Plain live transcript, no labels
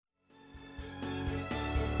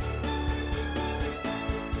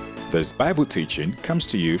This Bible teaching comes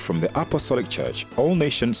to you from the Apostolic Church All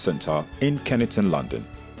Nations Centre in Kennington, London.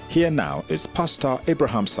 Here now is Pastor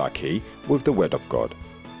Abraham Saki with the Word of God.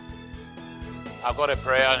 I've got a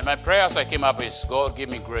prayer, and my prayer as I came up is, God, give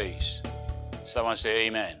me grace. Someone say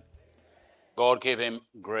amen. God give him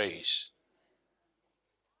grace.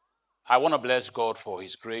 I want to bless God for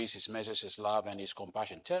his grace, his mercy, his love, and his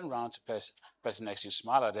compassion. Turn around to the person next to you,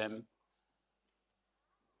 smile at them,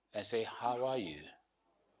 and say, how are you?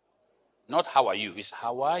 Not how are you, it's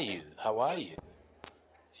how are you? How are you?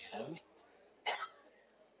 You know?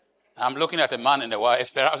 I'm looking at a man and a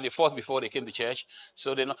wife, perhaps they fought before they came to church,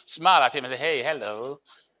 so they smile at him and say, hey, hello.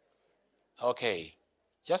 Okay,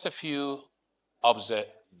 just a few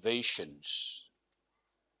observations.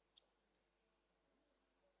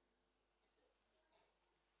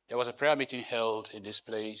 There was a prayer meeting held in this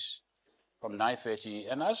place from 9:30,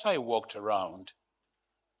 and as I walked around,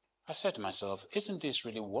 I said to myself, isn't this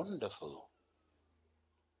really wonderful?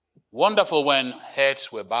 Wonderful when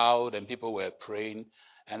heads were bowed and people were praying,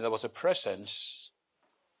 and there was a presence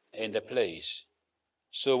in the place.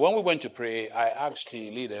 So when we went to pray, I asked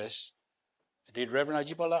the leaders, did Reverend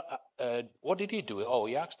Ajibola, what did he do? Oh,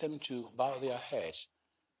 he asked them to bow their heads.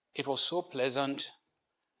 It was so pleasant.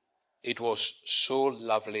 It was so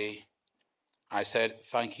lovely. I said,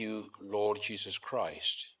 thank you, Lord Jesus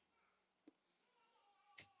Christ.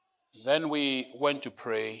 Then we went to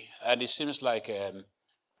pray, and it seems like,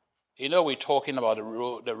 we're talking about the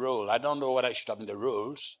role. I don't know what I should have in the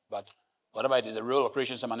roles, but whatever it is, the role,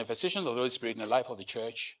 operations, and manifestations of the Holy Spirit in the life of the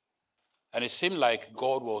church. And it seemed like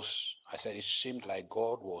God was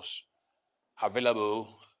available,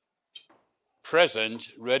 present,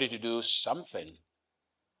 ready to do something.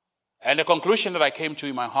 And the conclusion that I came to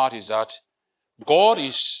in my heart is that God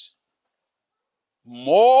is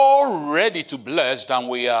more ready to bless than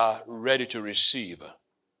we are ready to receive.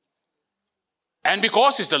 And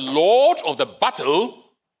because he's the Lord of the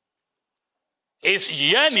battle, is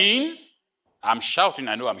yearning. I'm shouting,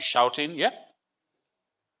 I know I'm shouting, yeah?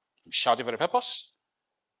 I'm shouting for a purpose.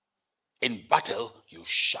 In battle, you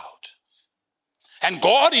shout. And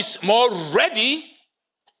God is more ready.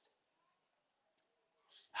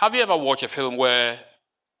 Have you ever watched a film where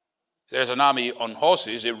there's an army on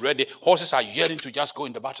horses, they're ready, horses are yearning to just go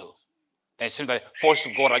into battle. And it seems like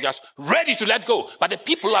forces of God are just ready to let go, but the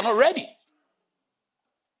people are not ready.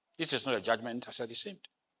 This is not a judgment, I said it seemed.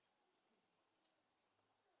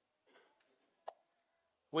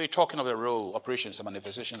 We're talking of the role, operations, and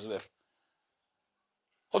manifestations of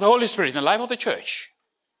the Holy Spirit in the life of the church.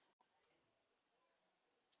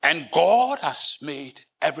 And God has made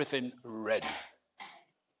everything ready.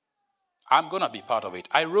 I'm going to be part of it.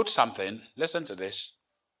 I wrote something, listen to this.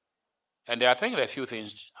 And I think there are a few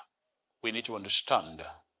things we need to understand.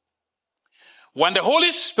 When the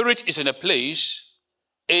Holy Spirit is in a place,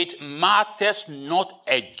 it matters not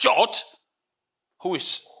a jot who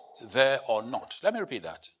is there or not. Let me repeat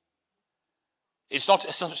that. It's not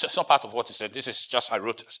part of what he said. This is just I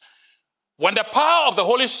wrote this. When the power of the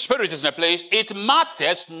Holy Spirit is in a place, it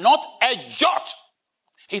matters not a jot.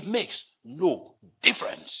 It makes no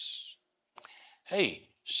difference. Hey,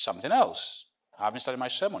 something else. I haven't started my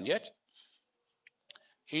sermon yet.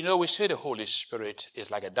 You know, we say the Holy Spirit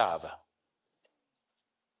is like a dove.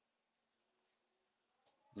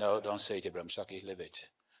 No, don't say it, Abraham Saki, leave it.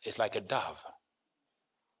 It's like a dove.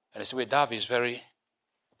 And it's the way dove is very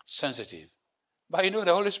sensitive. But you know,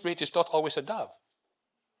 the Holy Spirit is not always a dove.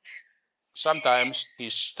 Sometimes he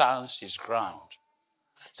stands his ground.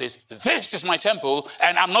 Says, this is my temple,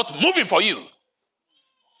 and I'm not moving for you.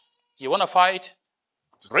 You want to fight?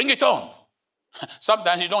 Bring it on.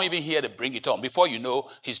 Sometimes you don't even hear the bring it on. Before you know,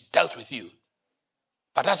 he's dealt with you.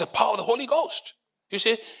 But that's the power of the Holy Ghost. You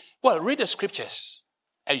say, well, read the scriptures.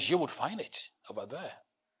 And you would find it over there.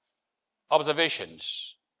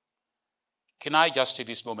 Observations. Can I just take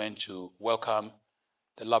this moment to welcome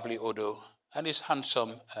the lovely Odo and his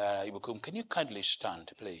handsome Ibukum? Can you kindly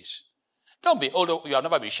stand, please? Don't be, Odo, you have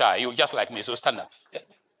never been shy. You're just like me, so stand up.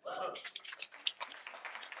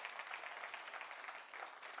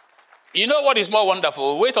 You know what is more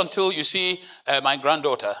wonderful? Wait until you see my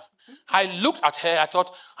granddaughter. I looked at her, I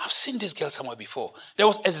thought, I've seen this girl somewhere before. There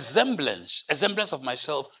was a semblance of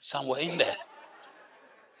myself somewhere in there.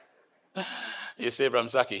 You say, Abraham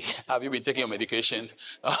Saki, have you been taking your medication?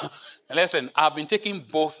 Listen, I've been taking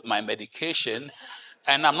both my medication,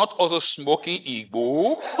 and I'm not also smoking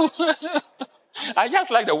Igbo. I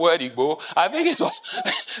just like the word Igbo. I think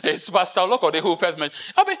it's Pastor Lokode who first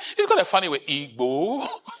mentioned. I mean, it's got a funny way, Igbo.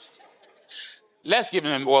 Let's give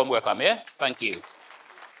him a warm welcome, yeah? Thank you.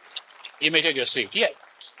 You may take your seat. Yeah.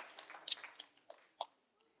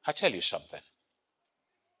 I tell you something.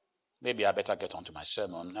 Maybe I better get on to my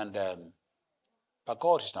sermon. But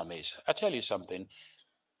God is amazing. I tell you something.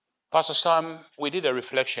 Pastor Sam, we did a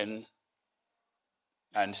reflection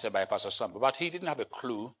and said by Pastor Sam, but he didn't have a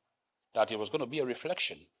clue that it was going to be a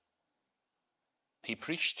reflection. He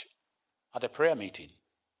preached at a prayer meeting.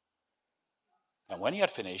 And when he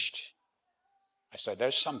had finished, I said,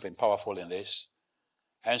 there's something powerful in this.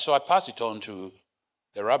 And so I passed it on to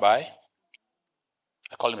the rabbi.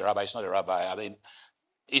 I call him a rabbi. He's not a rabbi. I mean,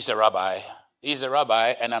 he's a rabbi. He's a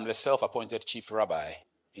rabbi, and I'm the self-appointed chief rabbi.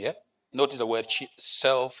 Yeah? Notice the word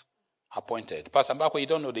self-appointed. Pastor Mbakwe, you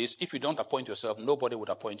don't know this. If you don't appoint yourself, nobody would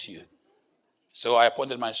appoint you. So I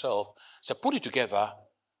appointed myself. So put it together.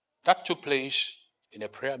 That took place in a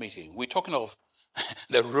prayer meeting. We're talking of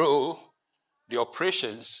the role, the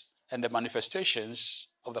operations, and the manifestations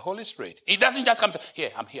of the Holy Spirit. He doesn't just come to,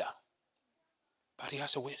 here, I'm here. But he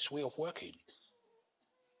has a way of working.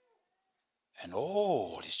 And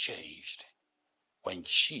all is changed when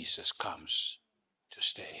Jesus comes to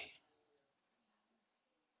stay.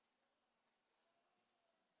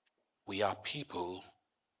 We are people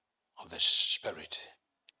of the Spirit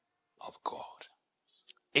of God.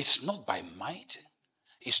 It's not by might,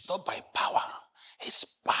 it's not by power, it's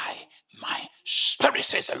by my Spirit,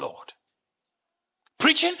 says the Lord.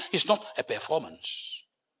 Preaching is not a performance.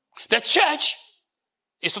 The church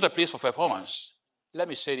is not a place for performance. Let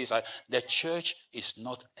me say this, the church is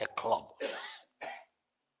not a club.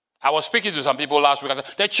 I was speaking to some people last week. I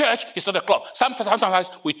said, the church is not a club. Sometimes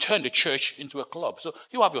we turn the church into a club. So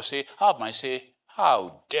you have your say, I have my say.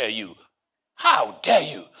 How dare you? How dare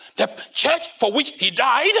you? The church for which he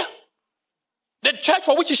died, the church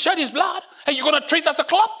for which he shed his blood, and you're going to treat it as a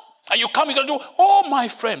club? And you're going to do, oh, my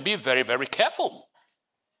friend, be very, very careful.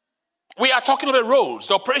 We are talking about the roles,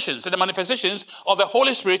 the operations, and the manifestations of the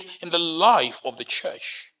Holy Spirit in the life of the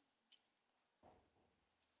church.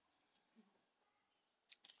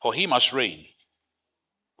 For he must reign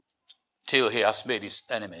till he has made his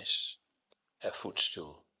enemies a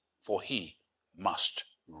footstool. For he must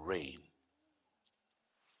reign.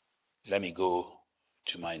 Let me go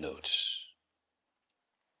to my notes.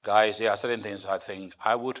 Guys, there are certain things I think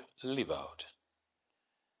I would leave out.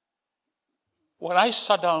 When I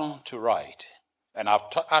sat down to write, and I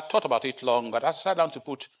thought about it long, but I sat down to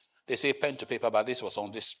put, they say pen to paper, but this was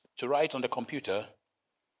on this, to write on the computer,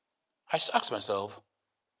 I asked myself,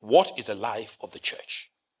 what is the life of the church?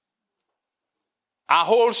 Our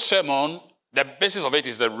whole sermon, the basis of it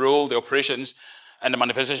is the role, the operations, and the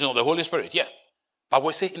manifestation of the Holy Spirit. Yeah. But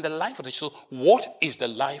we say in the life of the church, so what is the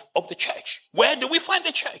life of the church? Where do we find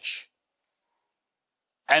the church?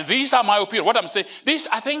 And these are my opinions. What I'm saying,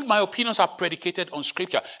 I think my opinions are predicated on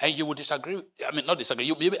scripture. And you will disagree, not disagree,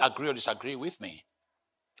 you maybe agree or disagree with me.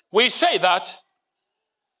 We say that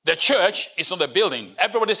the church is not a building.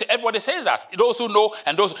 Everybody says that. Those who know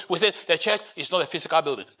and those who say the church is not a physical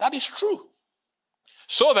building. That is true.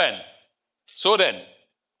 So then,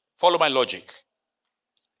 follow my logic.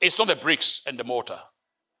 It's not the bricks and the mortar.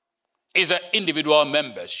 It's the individual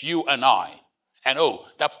members, you and I. And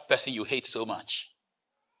that person you hate so much.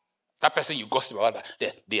 That person you gossip about,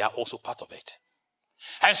 they are also part of it.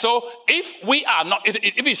 And so, if we are not,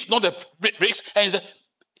 if it's not the bricks and it's the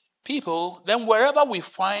people, then wherever we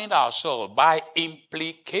find ourselves, by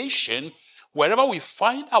implication, wherever we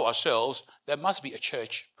find ourselves, there must be a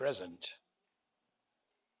church present.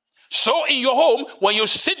 So in your home, when you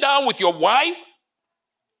sit down with your wife,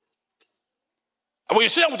 when you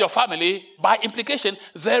sit down with your family, by implication,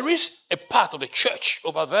 there is a part of the church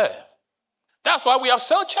over there. That's why we have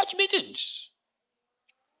cell church meetings.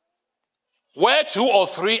 Where 2 or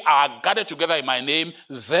 3 are gathered together in my name,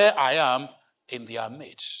 there I am in their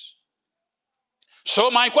midst.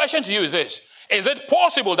 So my question to you is this. Is it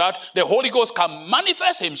possible that the Holy Ghost can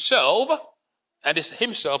manifest himself, and it's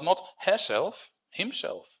himself, not herself,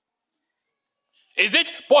 himself? Is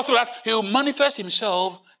it possible that he will manifest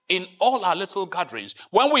himself in all our little gatherings?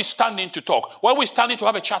 When we're standing to talk, when we're standing to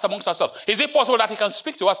have a chat amongst ourselves, is it possible that he can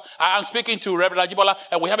speak to us? I am speaking to Reverend Ajibola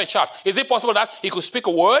and we have a chat. Is it possible that he could speak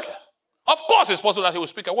a word? Of course it's possible that he will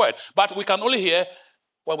speak a word, but we can only hear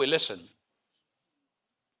when we listen.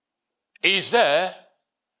 He's there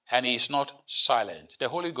and he is not silent. The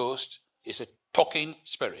Holy Ghost is a talking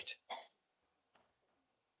spirit.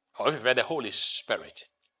 Or if you've read the Holy Spirit,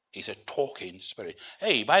 he's a talking spirit.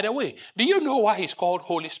 Hey, by the way, do you know why he's called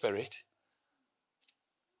Holy Spirit?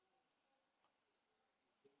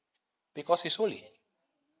 Because he's holy.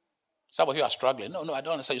 Some of you are struggling. No, I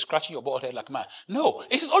don't understand. You're scratching your bald head like mad. No,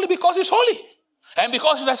 it's only because he's holy. And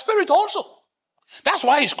because he's a spirit also. That's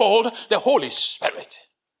why he's called the Holy Spirit.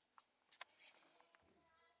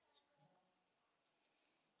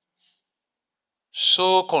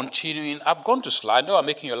 So continuing, I've gone to slide. No, I'm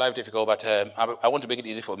making your life difficult, but I want to make it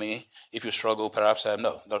easy for me. If you struggle, perhaps,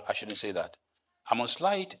 no, I shouldn't say that. I'm on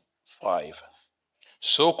slide 5.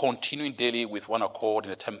 So continuing daily with one accord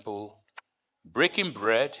in the temple, breaking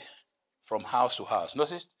bread from house to house.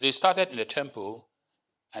 Notice, they started in the temple,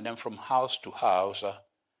 and then from house to house,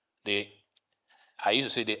 I used to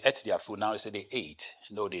say they ate their food. Now they say they ate.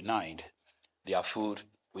 No, they dined their food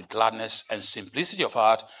with gladness and simplicity of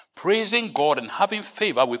heart, praising God and having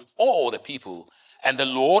favor with all the people. And the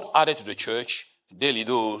Lord added to the church daily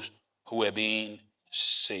those who were being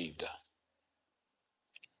saved.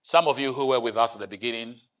 Some of you who were with us at the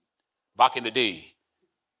beginning, back in the day,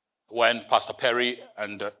 when Pastor Perry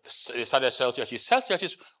and they started cell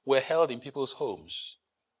churches were held in people's homes,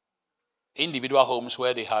 individual homes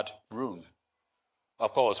where they had room.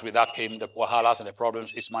 Of course, with that came the wahalas and the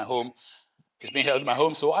problems. It's my home. It's being held in my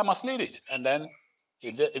home, so I must lead it. And then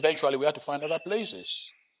eventually we had to find other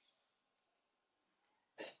places.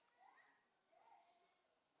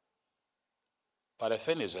 But the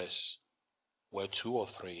thing is this, where 2 or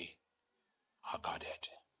 3 are gathered,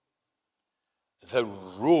 the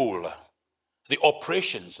rule, the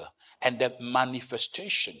operations, and the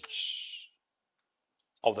manifestations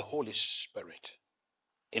of the Holy Spirit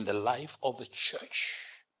in the life of the church.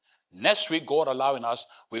 Next week, God allowing us,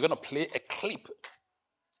 we're going to play a clip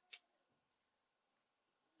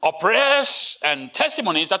of prayers and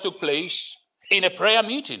testimonies that took place in a prayer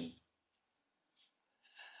meeting.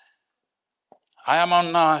 I am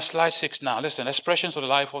on slide 6 now. Listen, expressions of the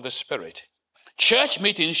life of the Spirit. Church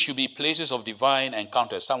meetings should be places of divine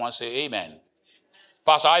encounters. Someone say amen.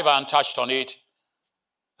 Pastor Ivan touched on it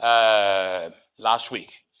last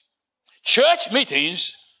week. Church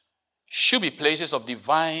meetings should be places of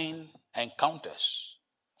divine encounters.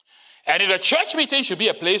 And if a church meeting should be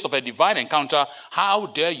a place of a divine encounter, how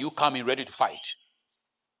dare you come in ready to fight?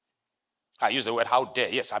 I use the word how dare.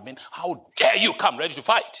 Yes, I mean, how dare you come ready to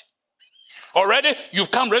fight? Already,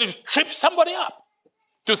 you've come ready to trip somebody up.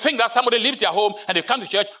 To think that somebody leaves their home and they've come to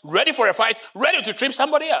church ready for a fight, ready to trip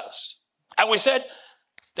somebody else. And we said,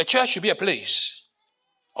 the church should be a place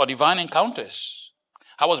of divine encounters.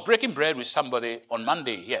 I was breaking bread with somebody on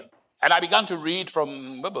Monday here. And I began to read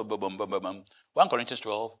from 1 Corinthians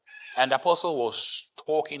 12. And the apostle was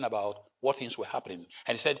talking about what things were happening.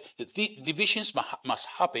 And he said, the divisions must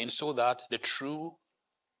happen so that the true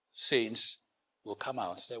saints will come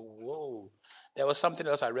out. I said, whoa. There was something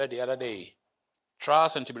else I read the other day.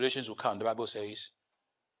 Trials and tribulations will come, the Bible says,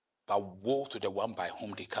 but woe to the one by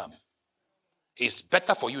whom they come. It's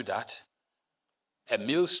better for you that a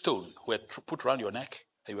millstone were put around your neck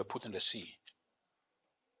and you were put in the sea.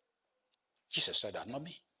 Jesus said that, not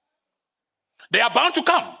me. They are bound to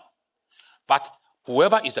come. But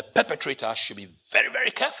whoever is the perpetrator should be very,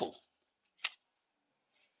 very careful.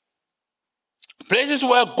 Places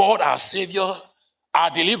where God, our Savior, our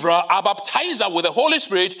deliverer, our baptizer with the Holy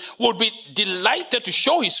Spirit would be delighted to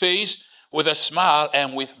show his face with a smile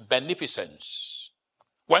and with beneficence.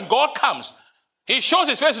 When God comes, he shows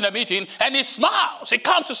his face in the meeting and he smiles. He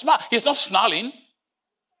comes to smile. He's not snarling.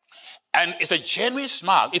 And it's a genuine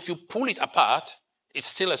smile. If you pull it apart, it's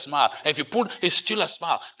still a smile. And if you pull, it's still a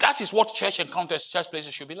smile. That is what church encounters, church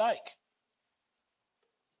places should be like.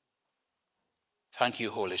 Thank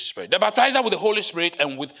you, Holy Spirit. The baptizer with the Holy Spirit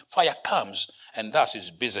and with fire comes, and that's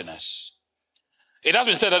his business. It has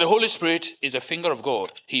been said that the Holy Spirit is a finger of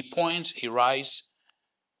God. He points, he writes,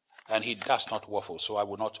 and he does not waffle. So I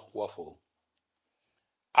will not waffle.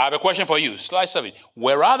 I have a question for you. Slide 7.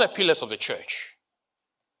 Where are the pillars of the church?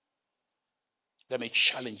 Let me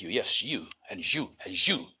challenge you. Yes, you, and you, and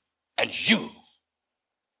you, and you.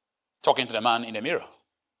 Talking to the man in the mirror.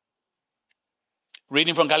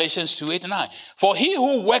 Reading from Galatians 2:8-9. For he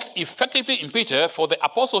who worked effectively in Peter for the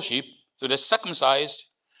apostleship to the circumcised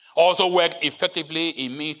also worked effectively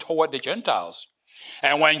in me toward the Gentiles.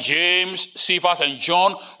 And when James, Cephas, and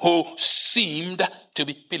John, who seemed to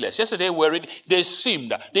be pillars. Yesterday we were reading, they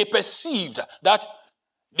perceived that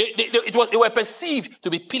they were perceived to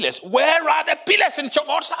be pillars. Where are the pillars in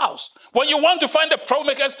God's house? When you want to find the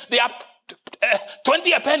troublemakers, they are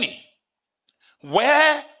 20 a penny.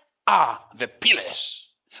 Where are the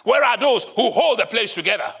pillars? Where are those who hold the place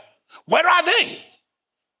together? Where are they?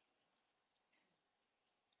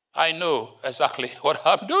 I know exactly what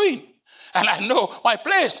I'm doing. And I know my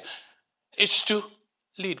place is to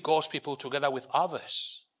lead God's people together with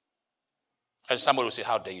others. And somebody will say,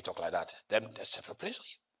 how dare you talk like that? Then there's a separate place for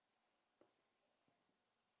you.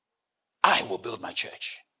 I will build my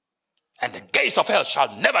church. And the gates of hell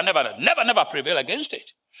shall never prevail against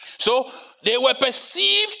it. So they were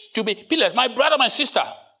perceived to be pillars. My brother, my sister,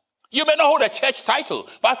 You may not hold a church title,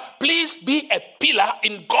 but please be a pillar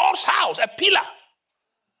in God's house, a pillar.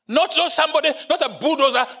 Not somebody, not a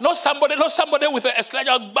bulldozer, not somebody with a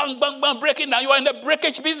sledgehammer, bang, bang, bang, breaking down. You are in the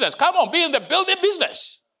breakage business. Come on, be in the building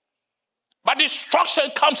business. But destruction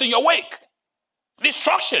comes in your wake.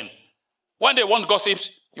 Destruction. When they want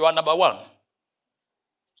gossips, you are number one.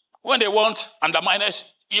 When they want underminers,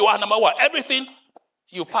 you are number one. Everything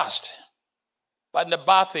you passed. But in the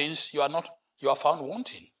bad things, you are found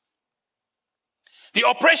wanting. The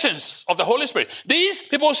operations of the Holy Spirit. These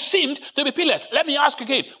people seemed to be pillars. Let me ask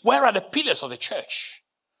again, where are the pillars of the church?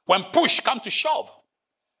 When push comes to shove.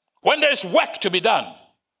 When there is work to be done.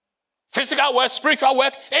 Physical work, spiritual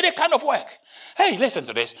work, any kind of work. Hey, listen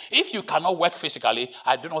to this. If you cannot work physically,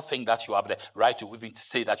 I do not think that you have the right to even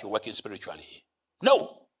say that you're working spiritually.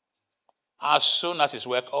 No. As soon as it's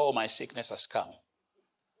work, oh, my sickness has come.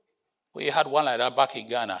 We had one like that back in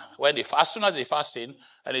Ghana. As soon as they fasting,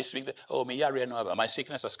 and they speak, oh, my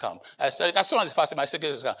sickness has come. As soon as they fasting, my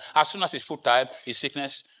sickness has come. As soon as it's food time, his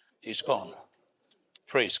sickness is gone.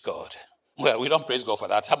 Praise God. Well, we don't praise God for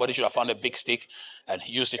that. Somebody should have found a big stick and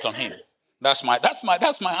used it on him. That's my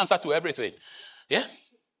answer to everything. Yeah?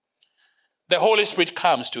 The Holy Spirit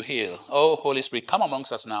comes to heal. Oh, Holy Spirit, come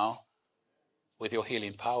amongst us now with your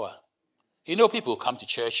healing power. You know, people come to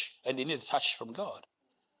church and they need a touch from God.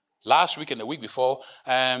 Last week and the week before,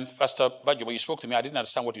 Pastor Bajo, when you spoke to me, I didn't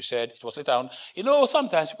understand what you said. It was later on. You know,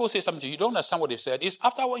 sometimes people say something to you, you don't understand what they've said. It's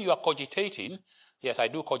after when you are cogitating. Yes, I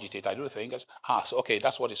do cogitate. I do think. So okay,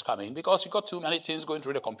 that's what is coming. Because you got too many things going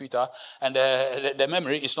through the computer and the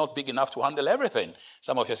memory is not big enough to handle everything.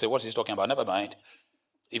 Some of you say, what is he talking about? Never mind.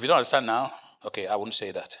 If you don't understand now, okay, I wouldn't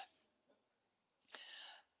say that.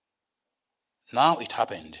 Now it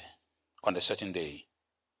happened on a certain day.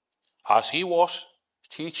 As he was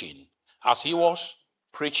teaching, as he was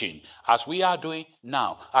preaching, as we are doing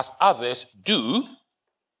now, as others do,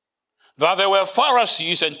 that there were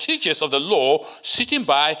Pharisees and teachers of the law sitting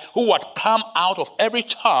by who had come out of every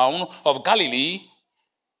town of Galilee,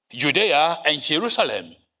 Judea, and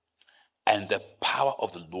Jerusalem. And the power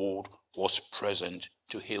of the Lord was present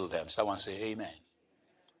to heal them. Someone say amen.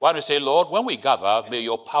 Why do we say, Lord, when we gather, may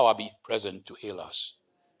your power be present to heal us.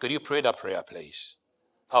 Could you pray that prayer, please?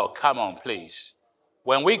 Oh, come on, please.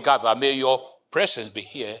 When we gather, may your presence be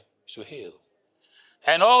here to heal.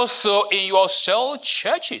 And also in your cell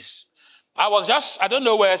churches. I don't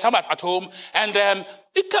know where, somewhere at home, and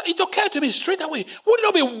it occurred to me straight away.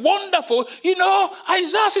 Wouldn't it be wonderful? You know,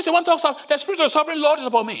 Isaiah 61 talks about the Spirit of the Sovereign Lord is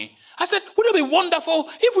upon me. I said, wouldn't it be wonderful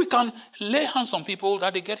if we can lay hands on people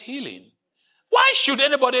that they get healing? Why should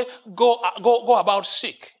anybody go about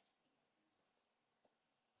sick?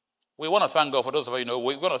 We want to thank God for those of you know.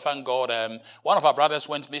 We want to thank God. One of our brothers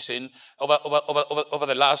went missing over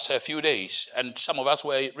the last few days, and some of us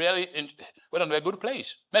were really went to a good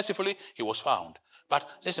place. Mercifully, he was found. But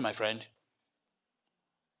listen, my friend,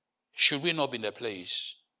 should we not be in the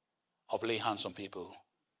place of laying hands on people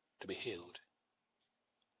to be healed?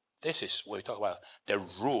 This is what we talk about: the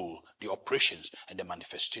rule, the operations, and the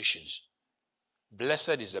manifestations.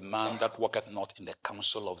 Blessed is the man that walketh not in the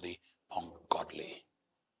counsel of the ungodly.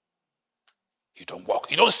 You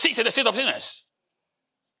don't sit in the seat of sinners.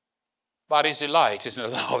 But his delight is in the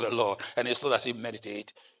law of the Lord, and it's not as he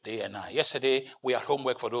meditate day and night. Yesterday, we had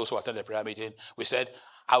homework for those who attended the prayer meeting. We said,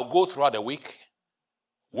 I'll go throughout the week.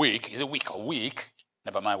 Is it week or week?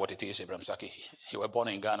 Never mind what it is, Abraham Saki. You were born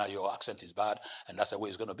in Ghana, your accent is bad, and that's the way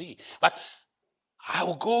it's going to be. But I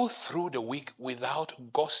will go through the week without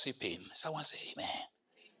gossiping. Someone say amen.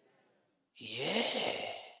 Yeah.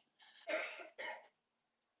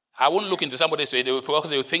 I won't look into somebody's face because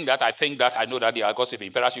they will think that I know that they are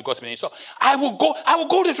gossiping. Perhaps you gossiping. So I will go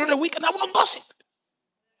through the week and I will not gossip.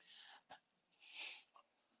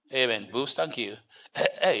 Amen. Bruce, thank you.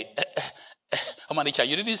 Hey, Omanicha,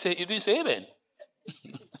 you didn't say amen.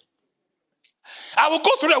 I will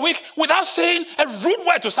go through the week without saying a rude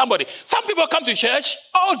word to somebody. Some people come to church,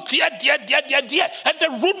 oh dear, and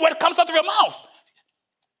the rude word comes out of your mouth.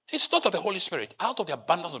 It's not of the Holy Spirit. Out of the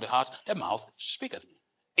abundance of the heart, the mouth speaketh.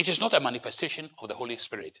 It is not a manifestation of the Holy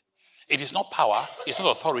Spirit. It is not power. It's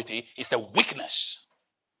not authority. It's a weakness.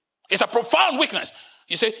 It's a profound weakness.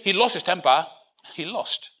 You say, he lost his temper. He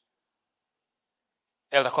lost.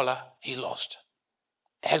 Elder Kola, he lost.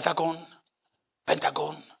 Hexagon,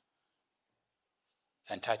 Pentagon,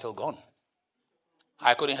 and title gone.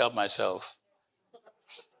 I couldn't help myself.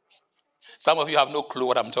 Some of you have no clue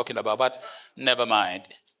what I'm talking about, but never mind.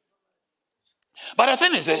 But the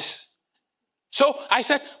thing is this. So I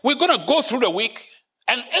said, we're going to go through the week,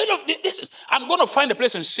 and I'm going to find a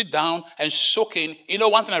place and sit down and soak in. You know,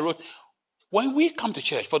 one thing I wrote, When we come to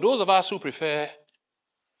church, for those of us who prefer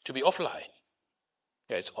to be offline,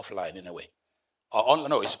 yeah, it's offline in a way.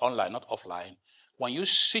 No, it's online, not offline. When you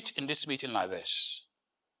sit in this meeting like this,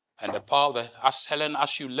 and the power of as Helen,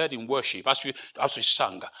 as you led in worship, as we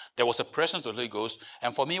sang, there was a presence of the Holy Ghost.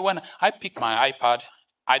 And for me, when I pick my iPad,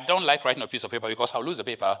 I don't like writing on a piece of paper because I'll lose the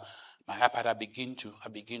paper. My iPad, I begin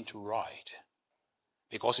to write.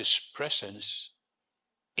 Because his presence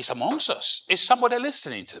is amongst us. Is somebody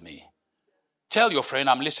listening to me? Tell your friend,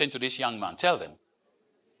 I'm listening to this young man. Tell them.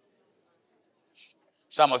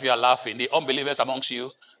 Some of you are laughing. The unbelievers amongst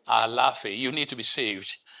you are laughing. You need to be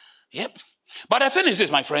saved. Yep. But the thing is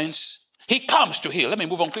this, my friends. He comes to heal. Let me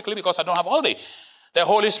move on quickly because I don't have all day. The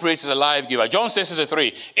Holy Spirit is a life giver. John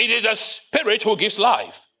 6:3. It is the Spirit who gives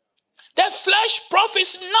life. The flesh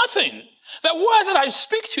profits nothing. The words that I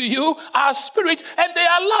speak to you are spirit and they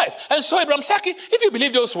are life. And so, Abraham Saki, if you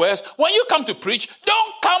believe those words, when you come to preach,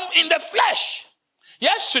 don't come in the flesh.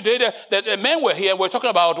 Yesterday, the men were here and we're talking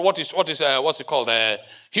about what's it called?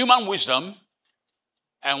 Human wisdom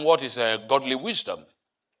and what is godly wisdom.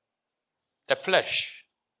 The flesh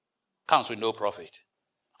comes with no profit.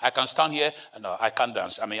 I can stand here and I can't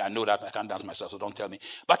dance. I mean, I know that I can't dance myself, so don't tell me.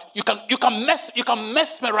 But you can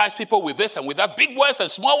mesmerize people with this and with that, big words and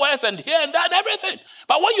small words and here and there and everything.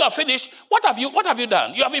 But when you are finished, what have you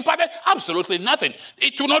done? You have imparted absolutely nothing.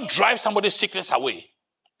 It will not drive somebody's sickness away.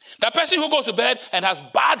 The person who goes to bed and has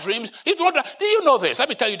bad dreams, it will not. Do you know this? Let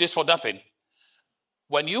me tell you this for nothing.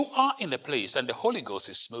 When you are in a place and the Holy Ghost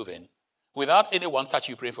is moving, without anyone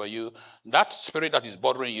touching you, praying for you, that spirit that is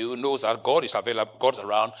bothering you knows that God is available, God's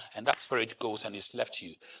around, and that spirit goes and is left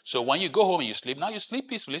you. So when you go home and you sleep, now you sleep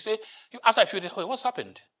peacefully. Say, after a few days, what's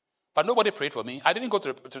happened? But nobody prayed for me. I didn't go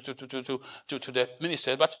to the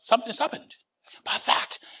minister, but something's happened. But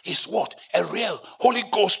that is what a real Holy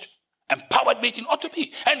Ghost empowered meeting ought to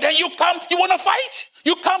be. And then you come, you want to fight?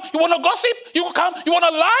 You come, you want to gossip? You come, you want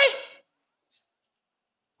to lie?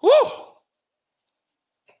 Woo!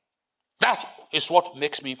 That is what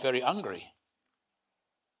makes me very angry.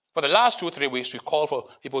 For the last 2-3 weeks, we call for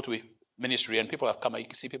people to be ministry, and people have come, and you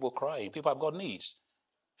can see people crying. People have got needs.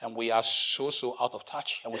 And we are so out of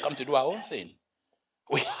touch, and we come to do our own thing.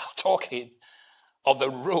 We are talking of the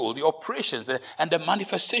role, the operations, and the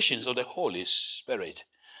manifestations of the Holy Spirit.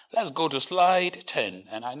 Let's go to slide 10,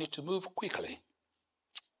 and I need to move quickly.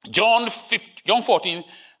 John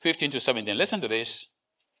 14:15-17. Listen to this.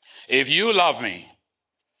 If you love me,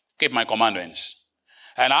 keep my commandments.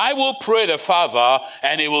 And I will pray the Father,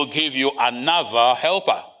 and he will give you another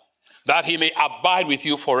helper, that he may abide with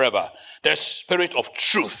you forever, the Spirit of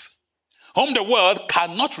truth, whom the world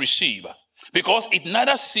cannot receive, because it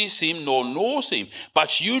neither sees him nor knows him.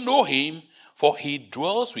 But you know him, for he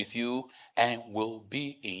dwells with you and will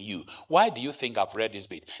be in you. Why do you think I've read this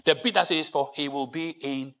bit? The bit that says, for he will be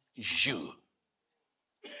in you.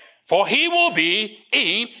 For he will be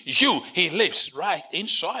in you. He lives right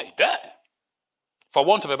inside there. For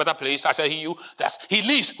want of a better place, I say he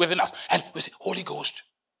lives within us. And we say, Holy Ghost,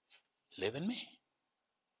 live in me.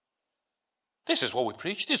 This is what we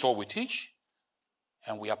preach. This is what we teach.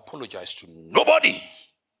 And we apologize to nobody.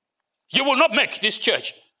 You will not make this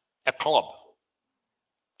church a club.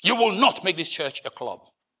 You will not make this church a club.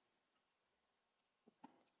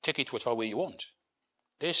 Take it whichever way you want.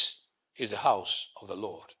 This is the house of the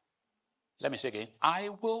Lord. Let me say again, I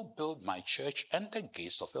will build my church and the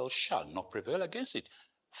gates of hell shall not prevail against it.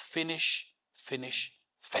 Finish, finish,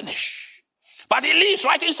 finish. But he lives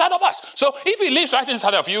right inside of us. So if he lives right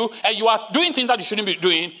inside of you and you are doing things that you shouldn't be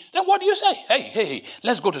doing, then what do you say? Hey,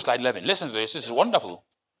 let's go to slide 11. Listen to this. This is wonderful.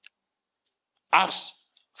 Acts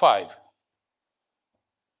 5,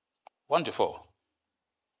 1-4.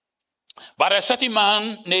 But a certain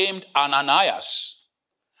man named Ananias,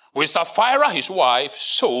 with Sapphira his wife,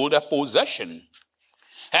 sold a possession,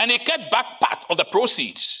 and he kept back part of the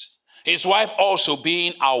proceeds, his wife also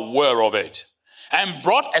being aware of it, and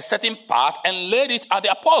brought a certain part and laid it at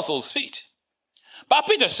the apostles' feet. But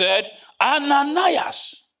Peter said,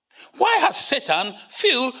 Ananias, why has Satan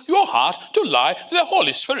filled your heart to lie to the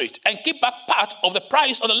Holy Spirit and keep back part of the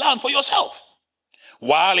price of the land for yourself?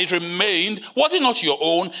 While it remained, was it not your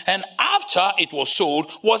own? And after it was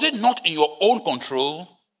sold, was it not in your own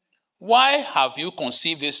control? Why have you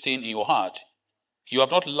conceived this thing in your heart? You have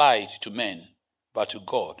not lied to men, but to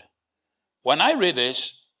God. When I read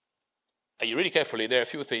this, and you read it carefully, there are a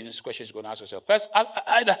few questions you're going to ask yourself. First,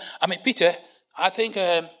 Peter, I think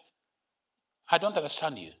I don't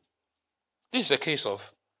understand you. This is a case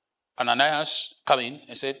of Ananias coming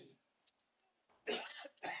and said,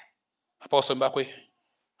 Apostle Mbakwe,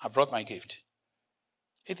 I've brought my gift.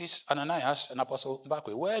 It is Ananias and Apostle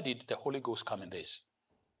Mbakwe. Where did the Holy Ghost come in this?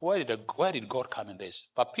 Where did God come in this?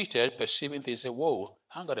 But Peter, perceiving things, said, whoa,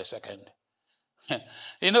 hang on a second.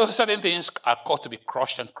 Certain things are got to be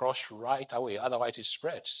crushed and crushed right away. Otherwise, it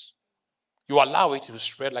spreads. You allow it to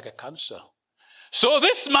spread like a cancer. So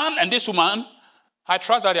this man and this woman, I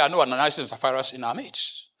trust that there are no Ananias and Sapphira in our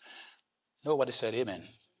midst. Nobody said amen.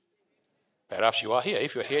 Perhaps you are here.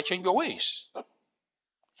 If you're here, change your ways.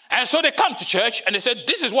 And so they come to church and they said,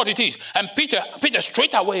 this is what it is. And Peter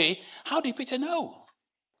straight away, how did Peter know?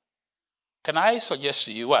 Can I suggest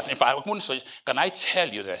to you what? If I wouldn't suggest, can I tell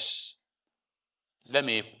you this? Let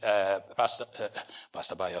me, Pastor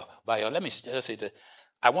Bayo, let me just say that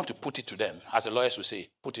I want to put it to them, as the lawyers would say,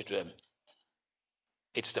 put it to them.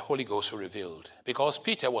 It's the Holy Ghost who revealed, because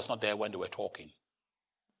Peter was not there when they were talking.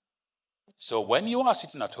 So when you are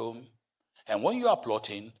sitting at home, and when you are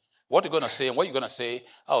plotting, what you're going to say and what you're going to say,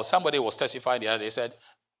 oh, somebody was testifying the other day, said,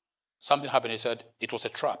 something happened, he said, it was a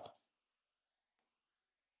trap.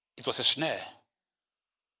 It was a snare.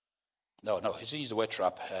 No, he used the word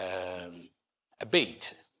trap. A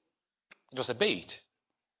bait. It was a bait.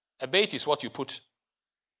 A bait is what you put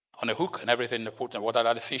on a hook and everything, you put in water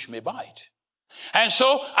that the fish may bite. And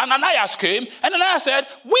so Ananias came, and Ananias said,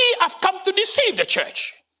 we have come to deceive the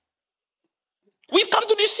church. We've come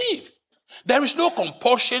to deceive. There is no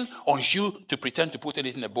compulsion on you to pretend to put it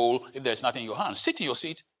in a bowl if there's nothing in your hands. Sit in your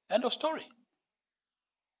seat, end of story.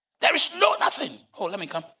 There is nothing. Oh, let me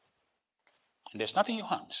come. And there's nothing in your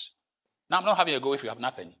hands. Now, I'm not having a go if you have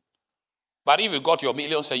nothing. But if you got your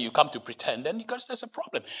millions and you come to pretend, then there's a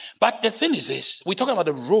problem. But the thing is this, we're talking about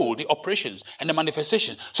the role, the operations, and the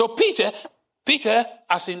manifestation. So Peter,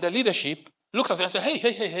 as in the leadership, looks at it and says,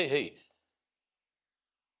 hey.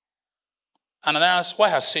 Ananias, why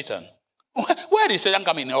has Satan? Where did Satan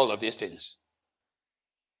come in all of these things?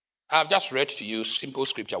 I've just read to you simple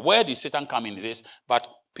scripture. Where did Satan come in this? But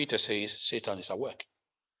Peter says Satan is at work.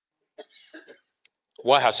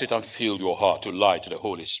 Why has Satan filled your heart to lie to the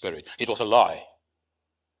Holy Spirit? It was a lie.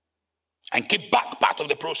 And keep back part of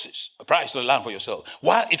the process, a price to the land for yourself.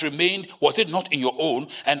 While it remained, was it not in your own?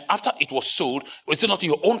 And after it was sold, was it not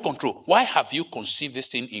in your own control? Why have you conceived this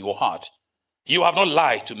thing in your heart? You have not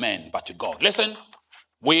lied to men, but to God. Listen,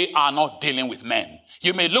 we are not dealing with men.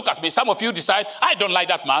 You may look at me, some of you decide, I don't like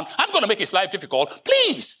that man, I'm going to make his life difficult.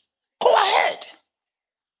 Please, go ahead.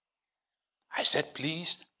 I said,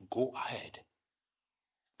 please, go ahead.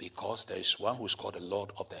 Because there is one who is called the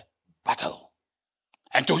Lord of the battle.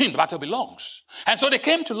 And to him the battle belongs. And so they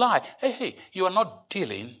came to lie. Hey, you are not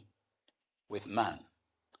dealing with man.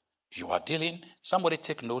 You are dealing, somebody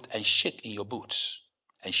take note and shake in your boots.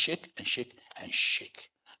 And shake and shake and shake.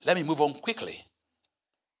 Let me move on quickly.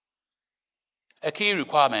 A key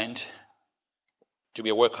requirement to be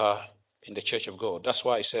a worker in the church of God. That's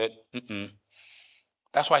why I said,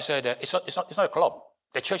 That's why I said it's not a club.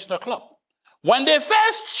 The church is not a club. When they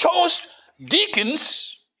first chose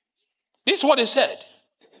deacons, this is what they said.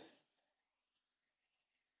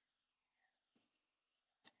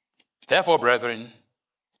 Therefore, brethren,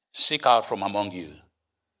 seek out from among you,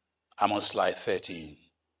 I'm on slide 13,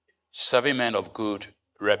 7 men of good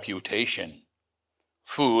reputation,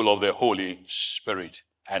 full of the Holy Spirit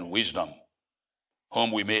and wisdom,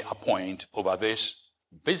 whom we may appoint over this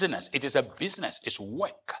business. It is a business, it's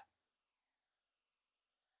work.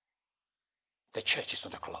 The church is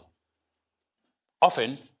not a club.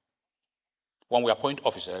 Often, when we appoint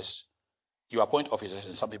officers, you appoint officers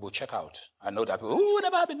and some people check out. I know that people,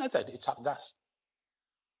 never happened. I said, it's up dust.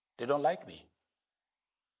 They don't like me.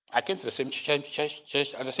 I came to the same church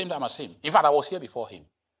at the same time as him. In fact, I was here before him.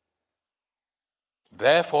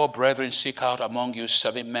 Therefore, brethren, seek out among you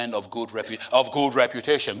 7 men of good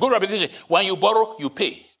reputation. Good reputation. When you borrow, you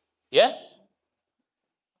pay. Yeah?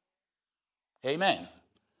 Amen.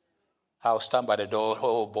 I'll stand by the door.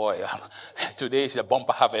 Oh boy, today is a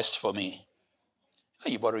bumper harvest for me.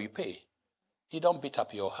 When you borrow, you pay. You don't beat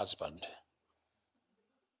up your husband.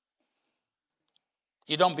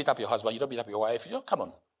 You don't beat up your husband. You don't beat up your wife. You don't, come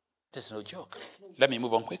on. This is no joke. Let me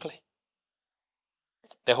move on quickly.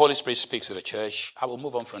 The Holy Spirit speaks to the church. I will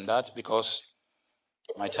move on from that because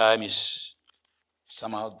my time is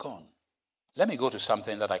somehow gone. Let me go to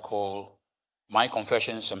something that I call my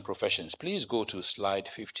confessions and professions. Please go to slide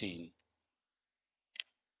 15.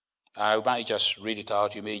 I might just read it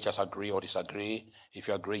out. You may just agree or disagree. If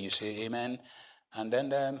you agree, you say amen. And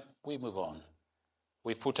then we move on.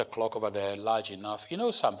 We put a clock over there large enough. You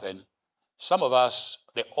know something? Some of us,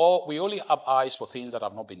 we only have eyes for things that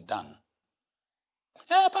have not been done.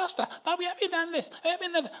 Yeah, Pastor, but we haven't done this. We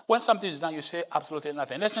haven't done that. When something is done, you say absolutely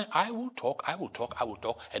nothing. Listen, I will talk,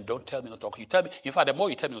 and don't tell me not to talk. You tell me, in fact, the more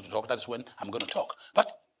you tell me not to talk, that's when I'm going to talk.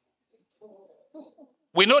 But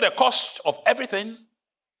we know the cost of everything,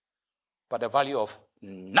 but the value of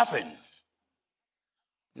nothing.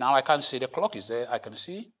 Now I can't see, the clock is there, I can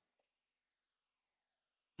see.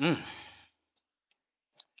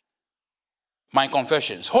 My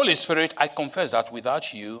confessions. Holy Spirit, I confess that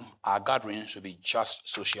without you, our gatherings will be just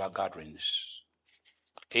social gatherings.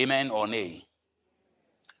 Amen or nay?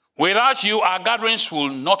 Without you, our gatherings will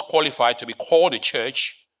not qualify to be called a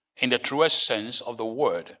church in the truest sense of the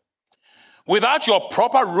word. Without your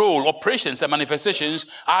proper role, operations, and manifestations,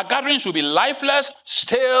 our gatherings will be lifeless,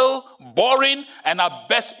 stale, boring, and at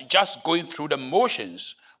best just going through the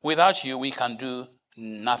motions. Without you, we can do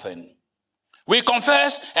nothing. We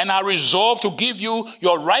confess and are resolved to give you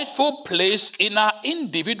your rightful place in our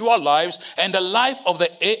individual lives and the life of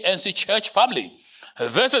the ANC church family.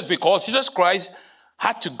 This is because Jesus Christ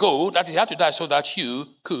had to go, that he had to die so that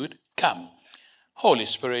you could come. Holy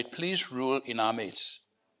Spirit, please rule in our midst.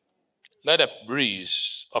 Let the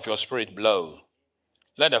breeze of your spirit blow.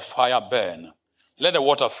 Let the fire burn. Let the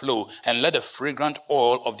water flow. And let the fragrant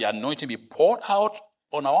oil of the anointing be poured out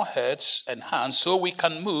on our heads and hands so we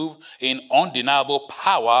can move in undeniable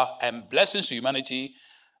power and blessings to humanity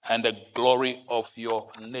and the glory of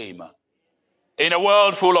your name. In a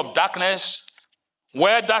world full of darkness,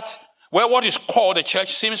 where what is called the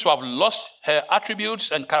church seems to have lost her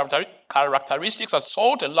attributes and characteristics as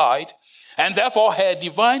salt and light, and therefore her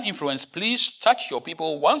divine influence, please touch your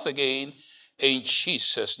people once again in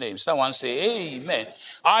Jesus' name. Someone say amen.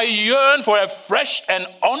 I yearn for a fresh and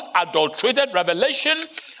unadulterated revelation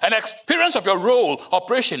and experience of your role,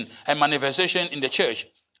 operation, and manifestation in the church,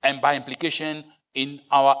 and by implication in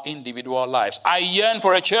our individual lives. I yearn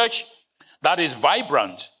for a church that is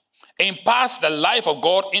vibrant, imparts the life of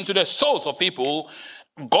God into the souls of people,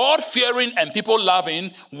 God-fearing and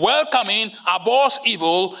people-loving, welcoming, abhors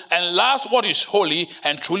evil, and loves what is holy,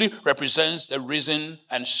 and truly represents the risen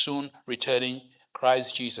and soon returning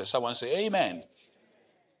Christ Jesus. Someone say amen.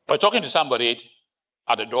 We're talking to somebody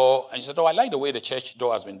at the door, and she said, I like the way the church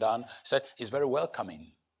door has been done. He said, it's very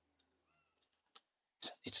welcoming.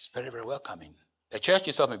 It's very, very welcoming. The church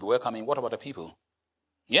itself may be welcoming. What about the people?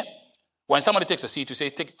 Yeah. When somebody takes a seat, you say,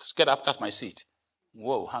 get up, that's my seat.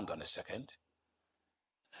 Whoa, hang on a second.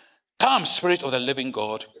 Come, Spirit of the living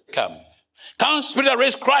God, come. Come, Spirit that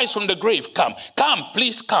raised Christ from the grave, come. Come,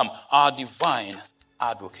 please come, our divine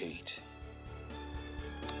advocate.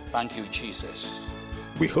 Thank you, Jesus.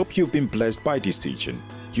 We hope you've been blessed by this teaching.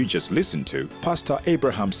 You just listened to Pastor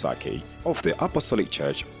Abraham Saki of the Apostolic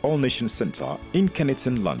Church All Nations Centre in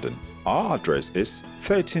Kennington, London. Our address is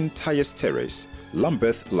 13 Tyres Terrace,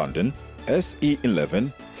 Lambeth, London,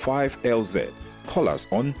 SE11 5LZ. Call us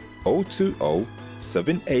on 020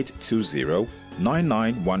 7820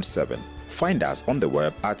 9917. Find us on the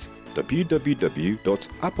web at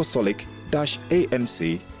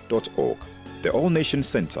www.apostolic-anc.org. The All Nations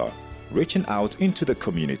Centre, reaching out into the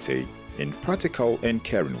community in practical and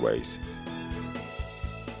caring ways.